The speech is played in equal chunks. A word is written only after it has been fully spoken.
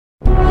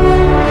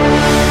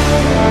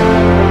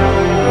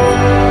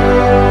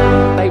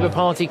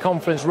party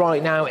conference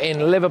right now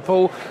in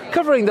Liverpool,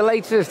 covering the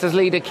latest as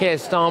leader Keir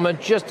Starmer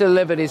just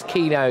delivered his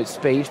keynote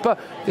speech. But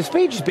the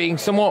speech is being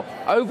somewhat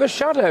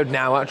overshadowed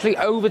now, actually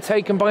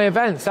overtaken by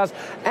events, as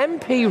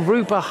MP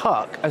Rupa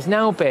Huq has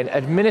now been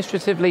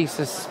administratively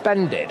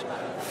suspended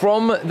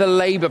from the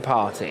Labour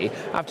Party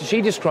after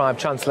she described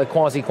Chancellor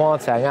Kwasi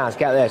Kwarteng as,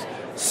 get this,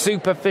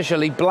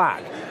 superficially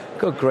black.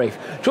 Good grief.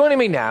 Joining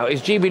me now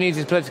is GB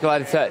News' political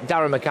editor,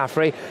 Darren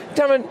McCaffrey.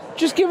 Darren,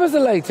 just give us the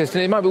latest,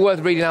 and it might be worth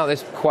reading out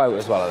this quote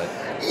as well, I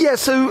think. Yeah,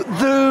 so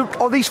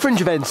these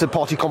fringe events at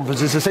party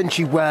conferences,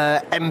 essentially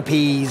where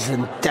MPs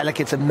and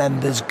delegates and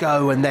members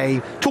go and they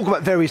talk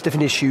about various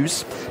different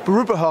issues. But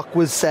Rupa Huq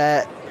was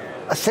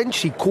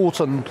essentially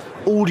caught on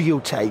audio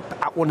tape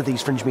at one of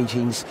these fringe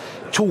meetings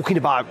talking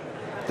about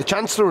the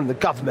Chancellor and the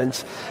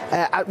government,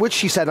 at which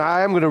she said,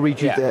 I am going to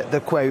read you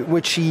the quote,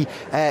 which she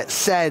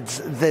said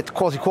that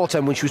Kwasi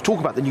Kwarteng, when she was talking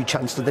about the new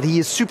Chancellor, that he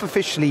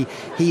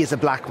is a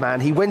black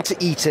man. He went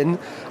to Eton,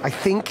 I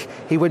think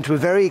he went to a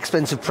very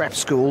expensive prep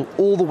school,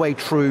 all the way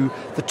through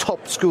the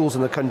top schools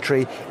in the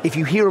country. If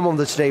you hear him on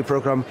the Today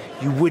programme,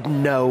 you wouldn't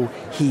know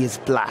he is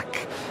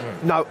black.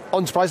 Now,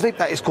 unsurprisingly,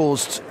 that has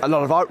caused a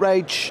lot of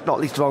outrage,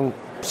 not least among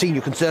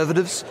senior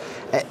Conservatives,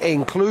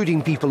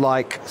 including people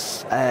like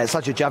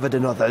Sajid Javid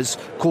and others,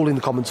 calling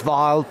the comments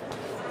vile,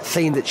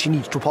 saying that she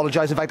needs to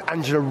apologise. In fact,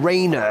 Angela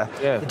Rayner,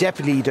 the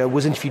deputy leader,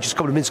 was interviewed just a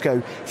couple of minutes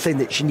ago saying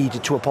that she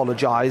needed to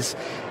apologise.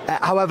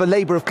 However,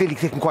 Labour have clearly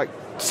taken quite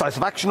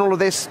decisive action on all of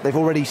this. They've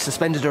already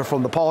suspended her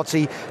from the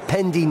party,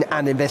 pending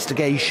an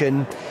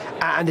investigation,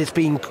 and it's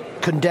being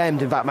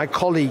condemned. In fact, my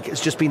colleague has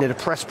just been at a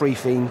press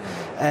briefing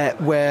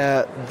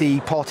where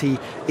the party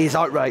is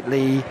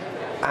outrightly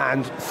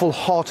and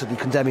full-heartedly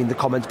condemning the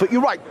comments. But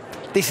you're right,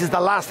 this is the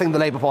last thing the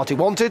Labour Party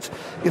wanted.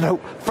 You know,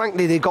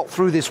 frankly, they got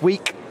through this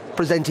week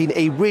presenting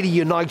a really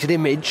united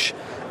image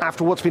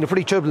after what's been a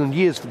pretty turbulent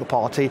years for the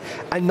party,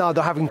 and now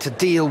they're having to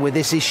deal with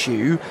this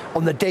issue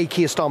on the day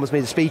Keir Starmer's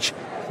made a speech.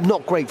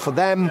 Not great for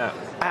them.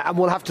 And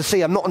we'll have to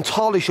see. I'm not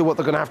entirely sure what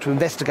they're going to have to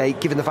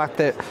investigate, given the fact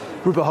that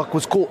Rupa Huq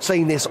was caught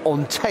saying this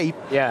on tape.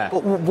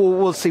 But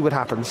we'll see what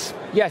happens.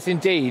 Yes,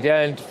 indeed.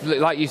 And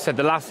like you said,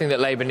 the last thing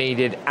that Labour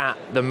needed at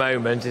the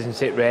moment,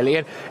 isn't it, really?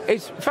 And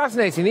it's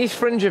fascinating, these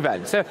fringe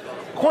events.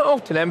 Quite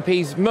often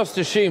MPs must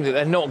assume that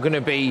they're not going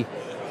to be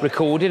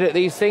recorded at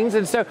these things.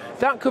 And so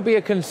that could be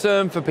a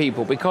concern for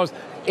people, because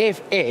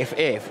if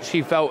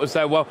she felt as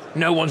though, well,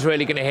 no one's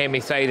really going to hear me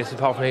say this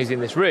apart from who's in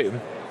this room,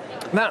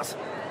 that's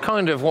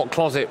kind of what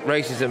closet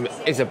racism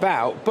is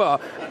about.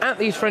 But at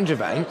these fringe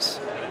events,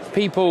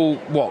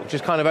 people,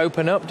 just kind of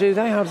open up, do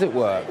they? How does it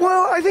work?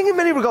 Well, I think in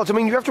many regards, I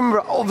mean, you have to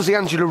remember, obviously,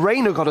 Angela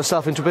Rayner got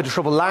herself into a bit of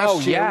trouble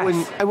last year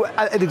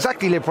at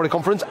exactly Labour Party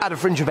conference, at a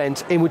fringe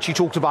event in which she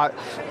talked about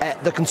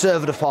the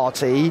Conservative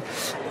Party.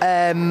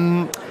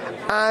 And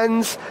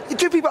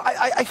to people,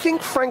 I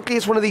think, frankly,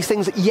 it's one of these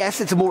things that,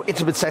 yes, it's a more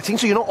intimate setting,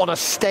 so you're not on a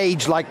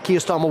stage like Keir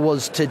Starmer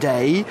was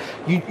today.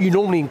 You're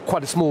normally in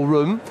quite a small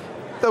room,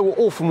 though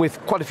often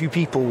with quite a few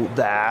people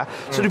there.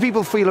 So do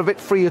people feel a bit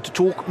freer to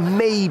talk?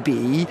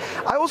 Maybe.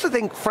 I also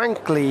think,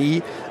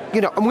 frankly, you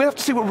know, and we'll have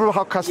to see what Rupa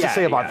Huq has to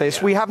say about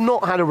this. We have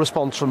not had a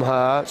response from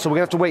her, so we're going to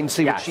have to wait and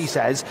see what she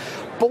says.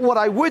 But what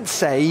I would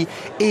say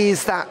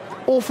is that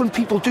often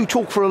people do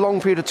talk for a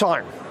long period of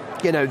time.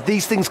 You know,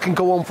 these things can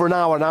go on for an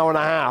hour and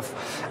a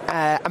half,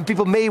 and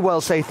people may well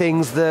say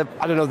things that,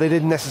 I don't know, they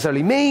didn't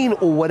necessarily mean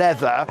or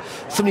whatever,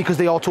 simply because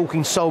they are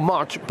talking so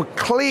much. But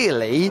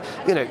clearly,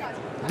 you know,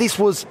 this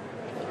was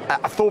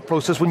a thought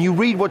process. When you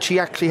read what she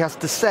actually has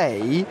to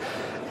say,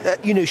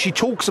 you know, she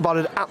talks about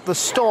it at the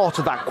start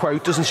of that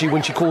quote, doesn't she,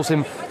 when she calls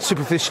him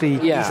superficially,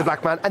 he's a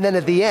black man, and then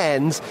at the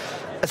end,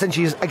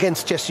 essentially is again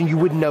suggesting you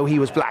wouldn't know he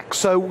was black.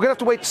 So we're going to have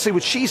to wait to see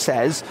what she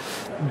says,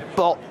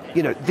 but,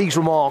 you know, these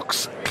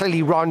remarks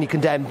clearly roundly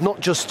condemned, not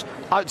just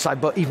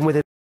outside, but even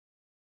within